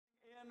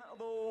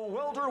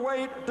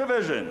welterweight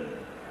division.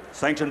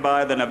 Sanctioned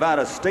by the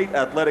Nevada State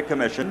Athletic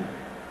Commission,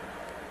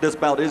 this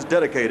bout is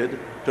dedicated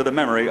to the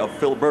memory of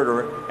Phil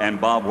Berger and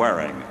Bob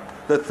Waring.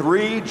 The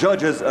three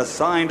judges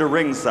assigned to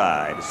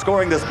ringside,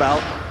 scoring this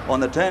bout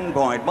on the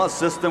 10-point must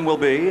system will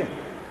be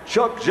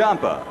Chuck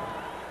Jampa,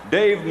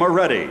 Dave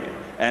Moretti,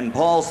 and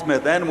Paul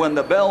Smith. And when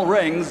the bell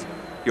rings,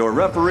 your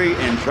referee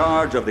in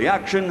charge of the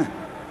action,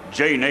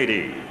 Jay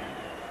Nady.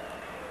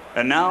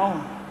 And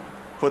now,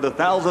 for the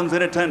thousands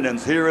in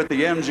attendance here at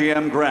the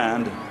MGM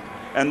Grand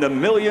and the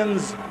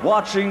millions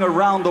watching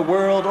around the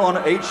world on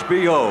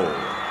HBO,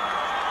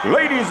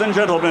 ladies and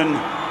gentlemen,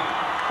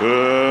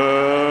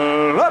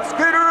 let's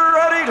get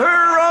ready to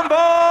rumble!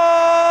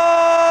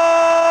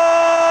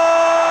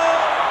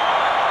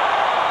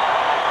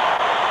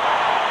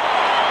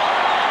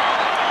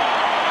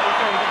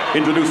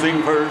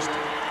 Introducing first,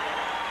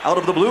 out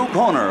of the blue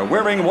corner,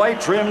 wearing white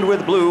trimmed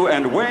with blue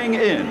and weighing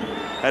in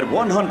at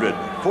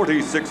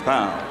 146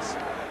 pounds.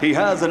 He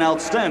has an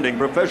outstanding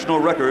professional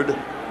record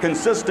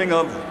consisting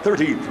of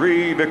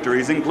 33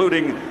 victories,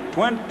 including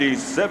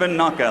 27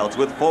 knockouts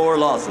with 4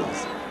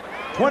 losses.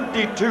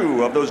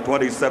 22 of those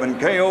 27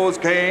 KOs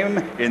came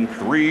in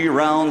 3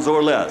 rounds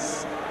or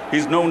less.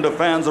 He's known to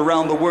fans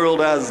around the world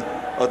as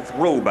a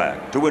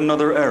throwback to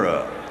another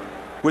era.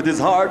 With his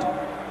heart,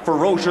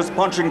 ferocious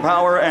punching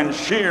power, and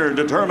sheer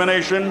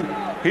determination,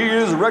 he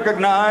is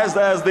recognized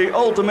as the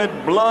ultimate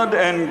blood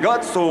and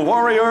guts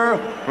warrior.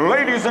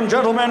 Ladies and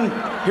gentlemen,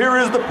 here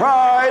is the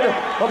pride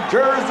of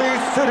Jersey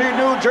City,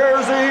 New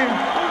Jersey,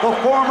 the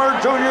former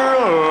junior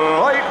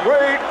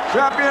lightweight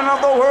champion of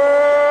the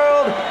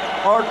world,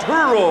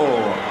 Arturo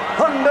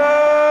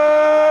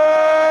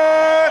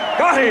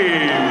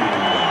Gatti.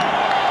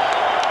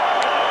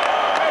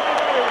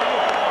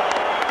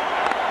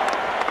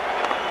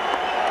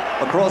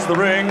 Across the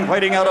ring,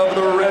 fighting out of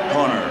the red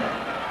corner,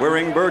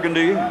 wearing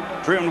burgundy,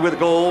 trimmed with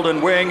gold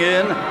and weighing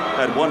in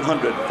at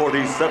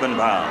 147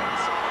 pounds.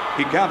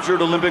 He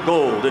captured Olympic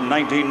gold in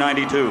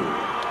 1992.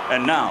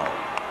 And now,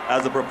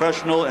 as a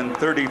professional in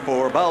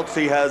 34 bouts,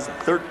 he has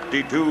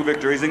 32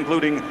 victories,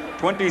 including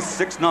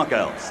 26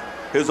 knockouts.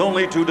 His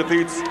only 2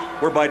 defeats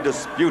were by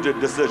disputed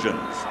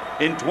decisions.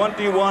 In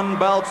 21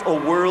 bouts, a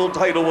world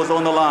title was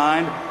on the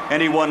line,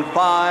 and he won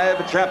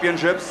 5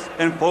 championships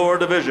in 4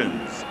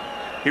 divisions.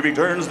 He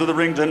returns to the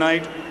ring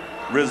tonight,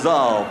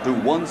 resolved to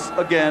once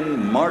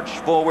again march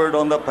forward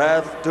on the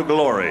path to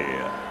glory.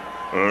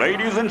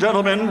 Ladies and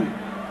gentlemen,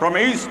 from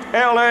East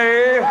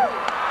LA,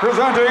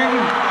 presenting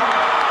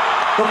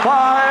the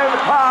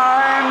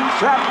 5-time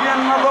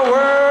champion of the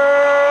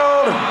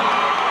world,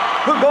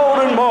 the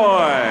Golden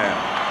Boy,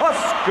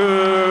 Oscar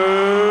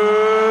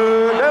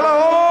De La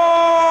Hoya.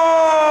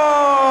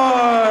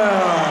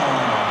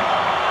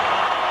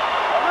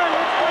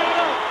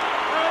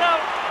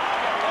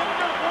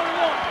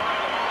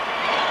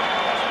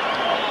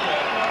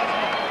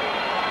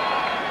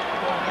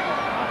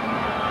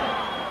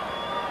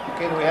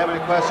 Okay, do we have any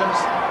questions?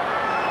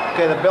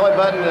 Okay, the belly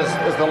button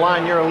is the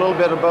line. You're a little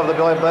bit above the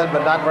belly button,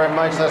 but not very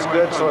much. That's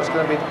good. So it's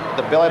going to be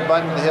the belly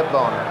button, the hip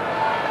bone.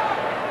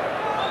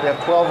 We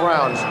have 12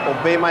 rounds.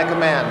 Obey my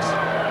commands.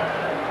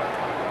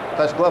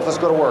 Touch glove. Let's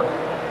go to work.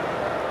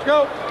 Let's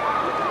go.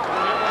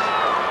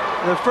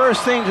 The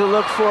first thing to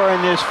look for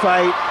in this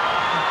fight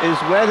is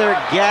whether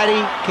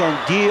Gatti can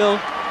deal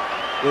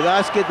with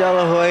Oscar De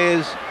La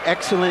Hoya's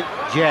excellent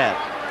jab.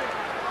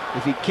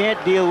 If he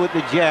can't deal with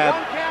the jab,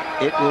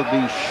 it will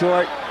be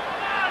short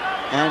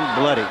and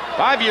bloody.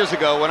 5 years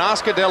ago, when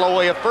Oscar De La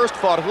Hoya first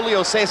fought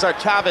Julio Cesar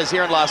Chavez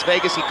here in Las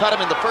Vegas, he cut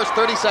him in the first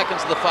 30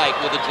 seconds of the fight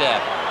with a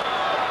jab.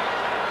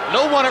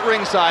 No one at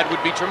ringside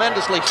would be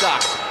tremendously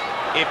shocked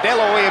if De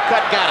La Hoya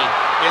cut Gatti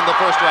in the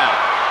first round.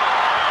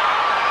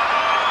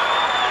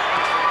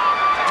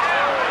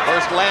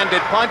 First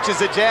landed punch is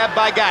a jab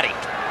by Gatti.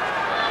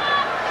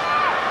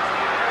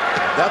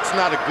 That's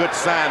not a good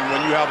sign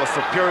when you have a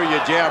superior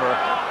jabber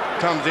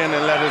comes in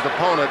and let his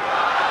opponent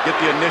get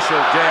the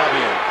initial jab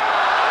in.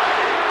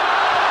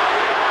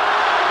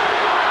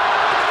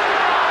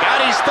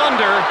 Gatti's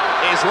thunder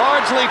is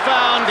largely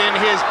found in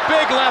his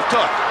big left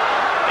hook.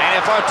 And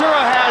if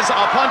Arturo has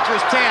a puncher's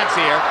chance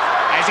here,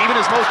 as even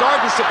his most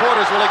ardent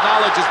supporters will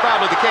acknowledge is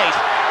probably the case,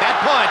 that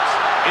punch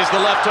is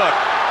the left hook.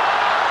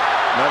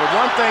 Now, the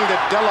one thing that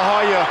De La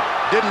Hoya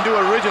didn't do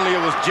originally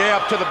was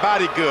jab to the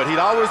body good.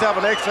 He'd always have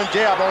an excellent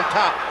jab on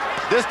top.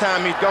 This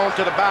time he's gone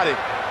to the body.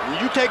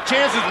 You take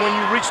chances when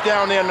you reach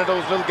down there into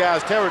those little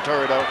guys'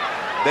 territory, though.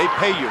 They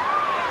pay you.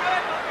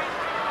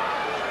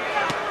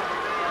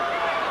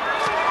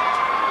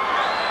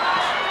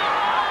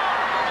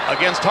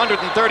 Against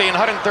 130 and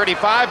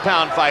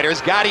 135-pound fighters,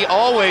 Gatti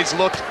always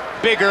looked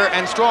bigger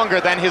and stronger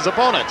than his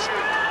opponents.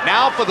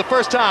 Now, for the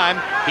first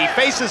time, he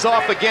faces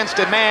off against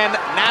a man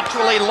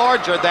naturally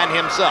larger than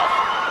himself.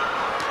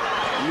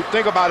 You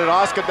think about it,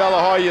 Oscar De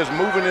La Hoya is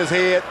moving his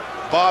head,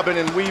 bobbing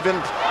and weaving.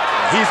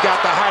 He's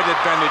got the height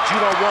advantage. You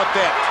don't want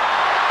that.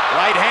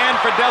 Right hand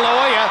for De La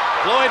Hoya.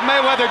 Floyd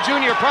Mayweather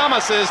Jr.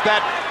 promises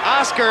that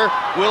Oscar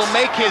will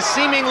make his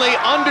seemingly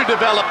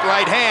underdeveloped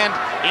right hand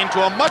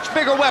into a much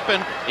bigger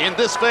weapon in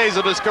this phase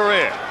of his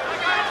career.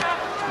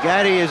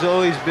 Gatti has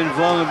always been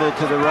vulnerable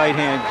to the right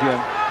hand, Jim.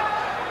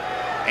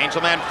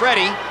 Angel Man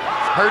Freddie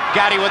hurt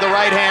Gatti with the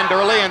right hand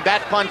early, and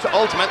that punch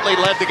ultimately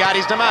led to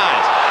Gatti's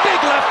demise. Big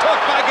left hook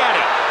by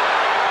Gatti.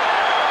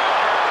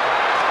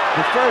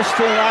 The first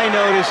thing I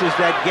notice is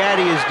that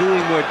Gatti is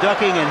doing more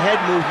ducking and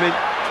head movement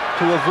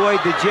to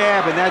avoid the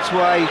jab, and that's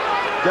why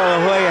De La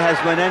Hoya has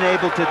been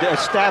unable to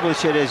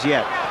establish it as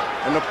yet.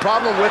 And the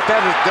problem with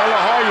that is De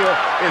La Hoya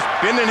is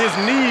bending his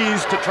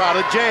knees to try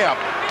to jab.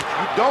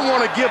 You don't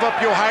want to give up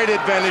your height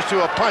advantage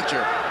to a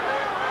puncher.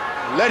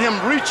 Let him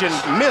reach and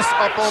miss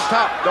up on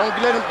top. Don't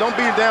beat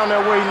him down there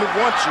where he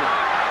wants you.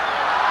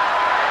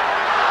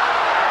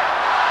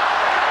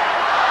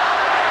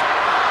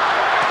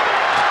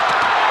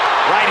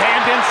 Right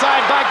hand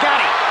inside by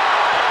Gatti.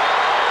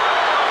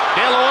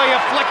 De La Hoya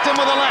flicked him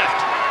with a left.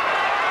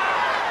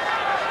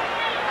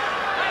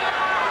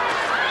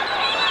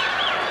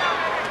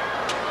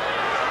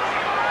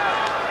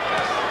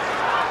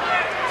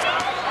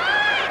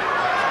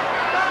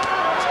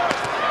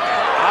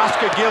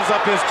 Oscar gives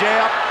up his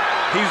jab.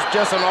 He's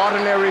just an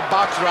ordinary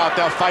boxer out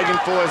there fighting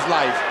for his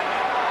life.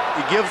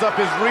 He gives up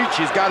his reach.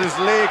 He's got his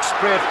legs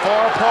spread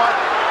far apart.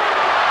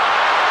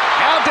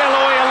 Now De La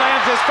Hoya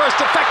lands his first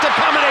effective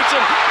combination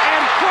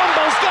and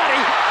crumbles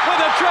Gatti with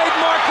a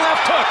trademark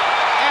left hook.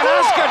 And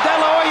Oscar De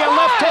La Hoya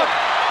left hook,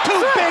 too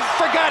big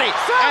for Gatti.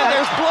 And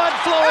there's blood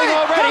flowing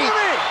already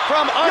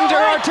from under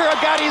Arturo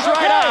Gatti's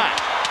right eye.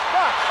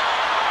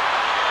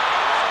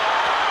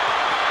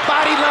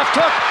 Body left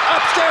hook,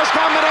 upstairs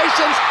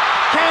combinations.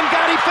 Can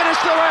Gatti finish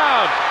the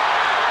round?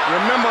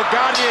 Remember,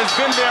 Gatti has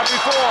been there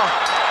before.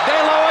 De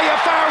La Hoya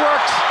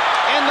fireworks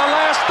in the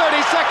last 30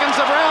 seconds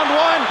of round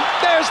one.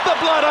 There's the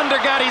blood under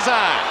Gatti's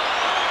eye.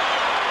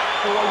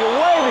 You're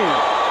waiting.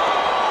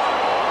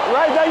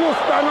 Right there, you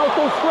stand out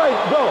too straight.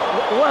 Go.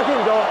 Work in,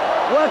 go.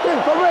 Work in.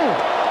 Come in.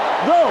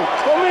 Go.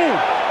 Come in.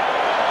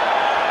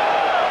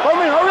 Come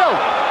in. Hurry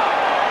up.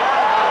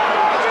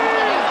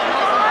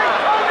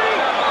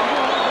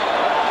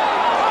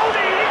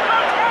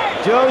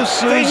 Joe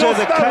Souza,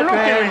 the cut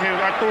man,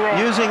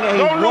 using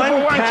a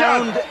 1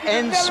 pound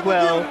end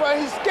swell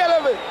He's scared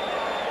of it.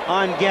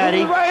 on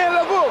Gatti. Right hand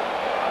left hook.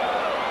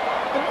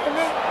 And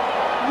then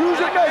use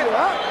your measure,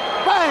 huh?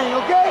 Bang,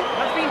 okay?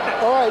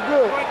 All right,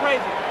 good.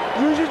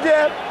 Use your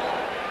jab.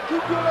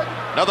 Keep doing like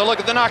Another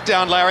look at the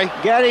knockdown, Larry.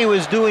 Gatti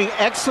was doing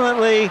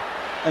excellently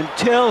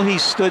until he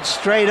stood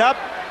straight up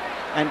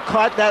and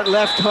caught that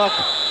left hook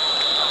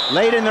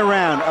late in the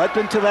round. Up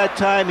until that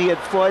time, he had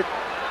fought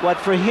what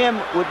for him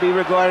would be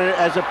regarded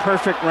as a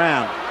perfect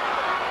round.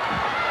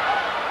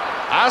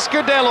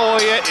 Oscar De La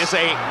Hoya is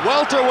a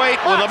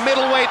welterweight with a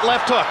middleweight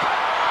left hook.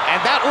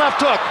 And that left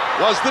hook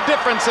was the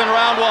difference in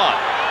round one.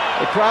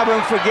 The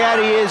problem for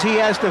Gatti is he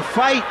has to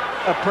fight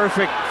a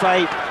perfect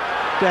fight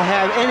to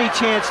have any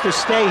chance to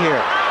stay here.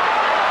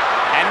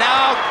 And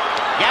now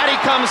Gatti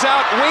comes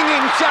out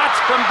winging shots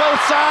from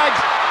both sides,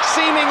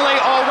 seemingly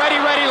already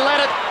ready to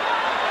let it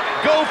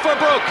go for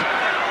broke.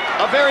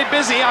 A very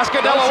busy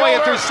Oscar De La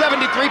Hoya threw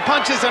 73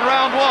 punches in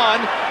round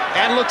one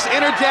and looks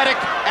energetic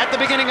at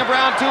the beginning of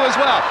round two as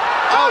well.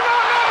 Oh,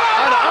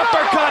 an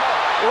uppercut,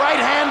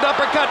 right hand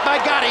uppercut by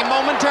Gatti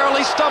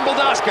momentarily stumbled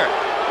Oscar.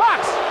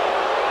 box.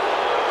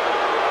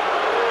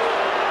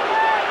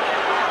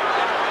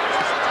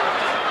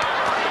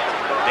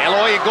 De La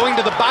Hoya going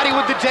to the body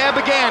with the jab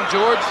again,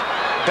 George.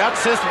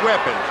 That's his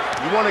weapon.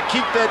 You want to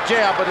keep that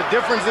jab, but the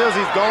difference is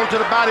he's going to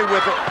the body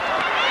with it.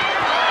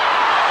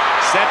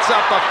 Sets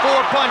up a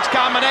 4-punch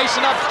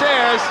combination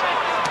upstairs.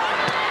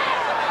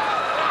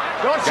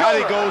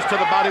 Gatti goes to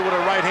the body with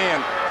a right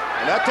hand.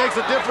 And that takes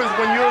a difference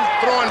when you're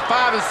throwing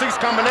 5 and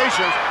 6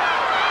 combinations.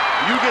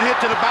 You get hit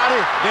to the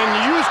body, then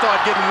you start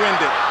getting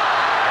winded.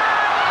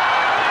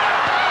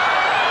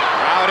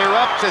 Crowd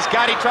erupts as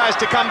Gatti tries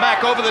to come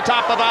back over the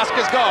top of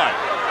Oscar's guard.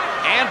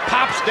 And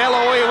pops De La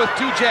Hoya with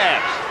 2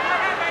 jabs.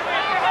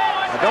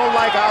 I don't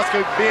like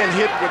Oscar being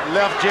hit with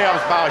left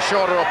jabs by a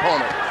shorter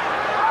opponent.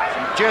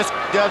 Just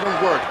doesn't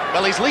work.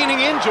 Well, he's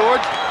leaning in,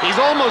 George. He's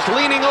almost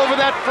leaning over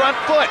that front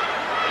foot.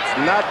 It's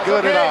not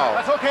good at all.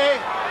 That's okay.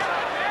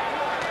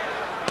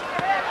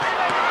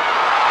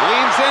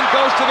 Leans in,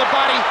 goes to the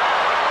body.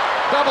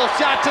 Double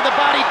shot to the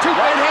body. 2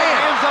 Right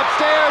hand. hands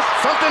upstairs.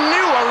 Something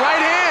new, a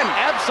right hand.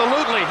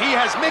 Absolutely. He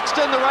has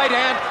mixed in the right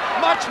hand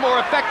much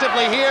more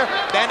effectively here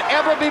than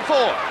ever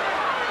before.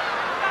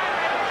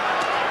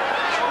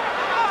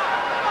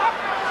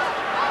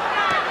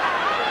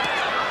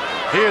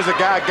 Here's a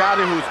guy,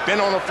 Gatti, who's been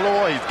on the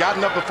floor. He's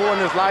gotten up before in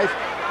his life.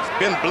 He's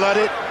been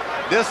blooded.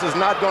 This is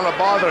not going to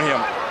bother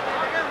him.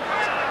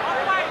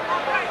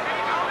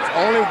 It's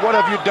only what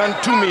have you done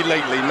to me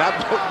lately, not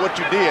what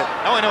you did.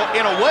 Now,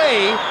 in a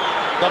way,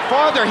 the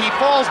farther he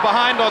falls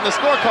behind on the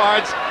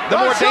scorecards, the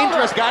more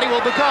dangerous Gatti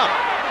will become.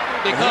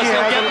 Because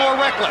he'll get more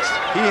reckless.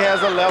 He has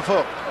a left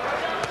hook.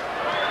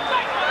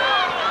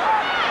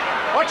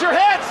 Watch your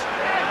heads!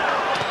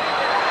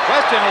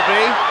 Question will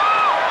be,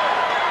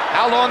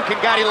 how long can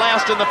Gatti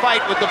last in the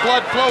fight with the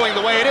blood flowing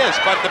the way it is?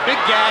 But the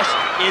big gash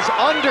is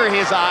under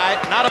his eye,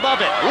 not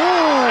above it.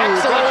 Ooh,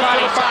 excellent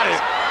body to the body.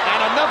 shot. And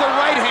another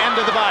right hand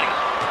to the body.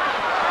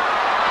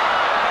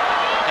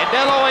 And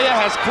De La Hoya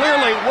has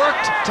clearly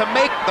worked to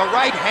make the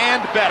right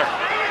hand better.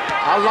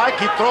 I like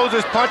he throws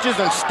his punches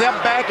and step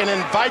back and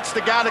invites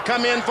the guy to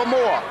come in for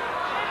more.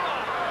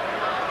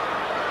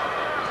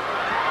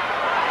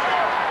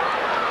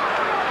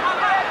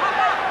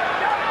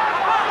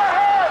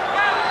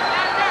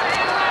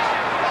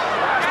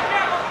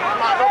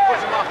 Come on, don't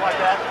push him off like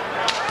that.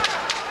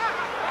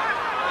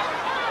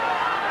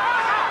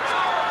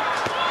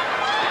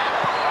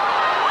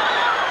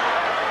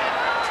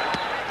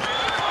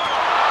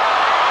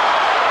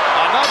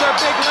 Another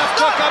big left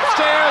hook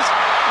upstairs.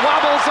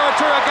 Wobbles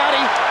Arturo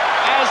Gatti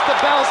as the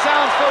bell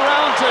sounds for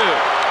round 2.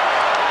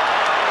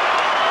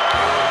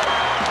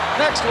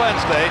 Next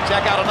Wednesday,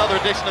 check out another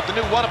edition of the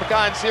new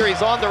one-of-a-kind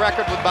series On the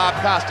Record with Bob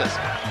Costas.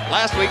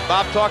 Last week,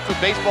 Bob talked with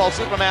baseball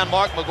Superman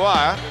Mark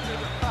McGwire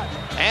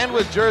and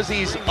with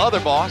Jersey's other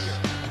boss,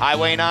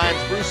 Highway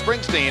 9's Bruce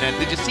Springsteen. And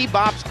did you see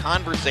Bob's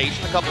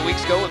conversation a couple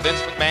weeks ago with Vince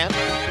McMahon?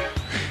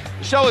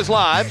 The show is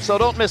live, so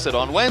don't miss it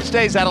on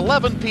Wednesdays at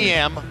 11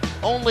 p.m.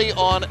 only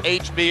on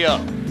HBO.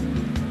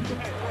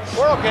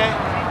 We're okay.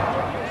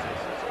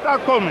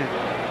 Start coming,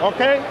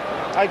 okay?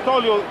 I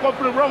told you,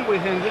 something wrong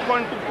with him. He's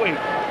going to quit.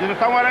 You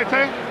understand what I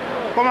say?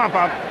 Come on,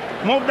 Pop.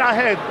 Move that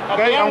head,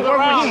 okay? And work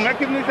with him. Make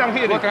him need some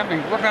hitting. Look at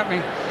me. Look at me.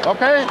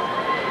 Okay?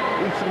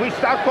 We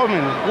start coming.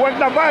 Work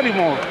the body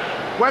more.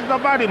 Work the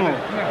body more.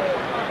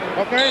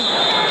 Okay?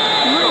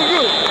 Real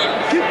good.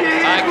 Keep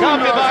your I head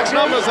count the good, box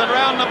okay? numbers in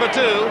round number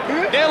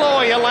 2. De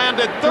La Hoya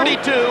landed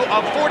 32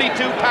 of 42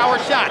 power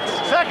shots.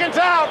 Seconds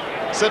out.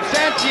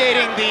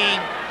 Substantiating the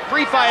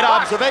pre-fight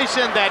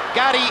observation that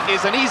Gatti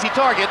is an easy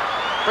target,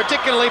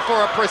 particularly for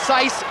a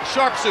precise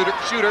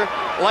sharpshooter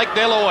like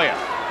De La Hoya.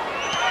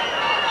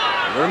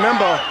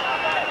 Remember,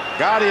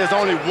 Gatti is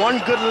only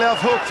one good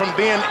left hook from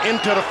being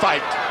into the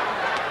fight.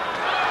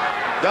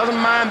 Doesn't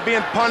mind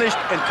being punished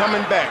and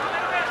coming back.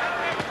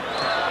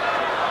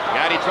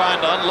 Gatti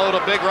trying to unload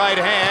a big right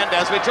hand.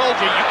 As we told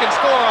you, you can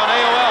score on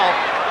AOL.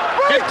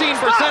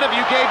 15% of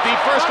you gave the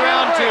first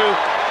round to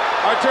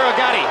Arturo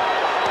Gatti.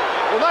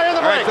 We're not in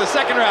the All right, break. the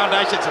second round,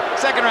 I should say.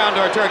 Second round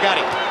to Arturo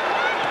Gatti.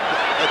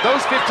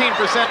 Those 15%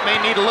 may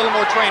need a little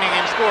more training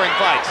in scoring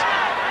fights.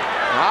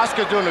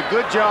 Oscar's doing a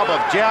good job of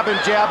jabbing,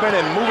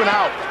 and moving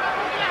out.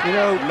 You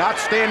know, Not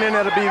staying in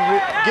there to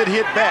get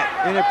hit back.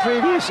 in a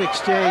previous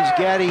exchange,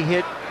 Gatti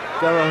hit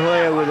De La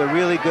Hoya with a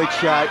really good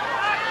shot.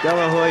 De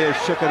La Hoya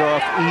shook it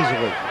off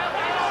easily.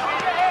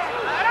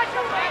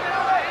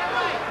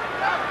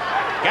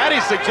 Gatti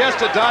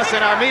suggested to us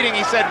in our meeting,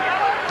 he said,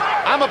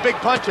 I'm a big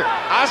puncher.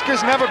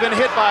 Oscar's never been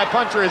hit by a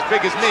puncher as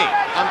big as me.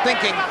 I'm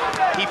thinking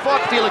he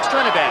fought Felix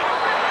Trinidad.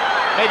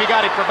 Maybe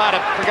Gatti forgot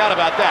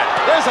about that.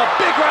 There's a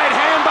big right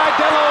hand by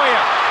De La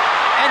Hoya.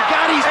 And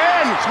Gatti's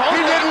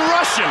He didn't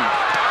rush him.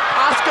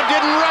 Oscar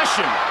didn't rush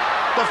him.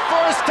 The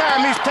first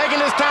time he's taken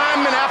his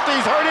time, and after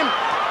he's hurt him,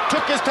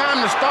 took his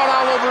time to start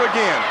all over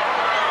again.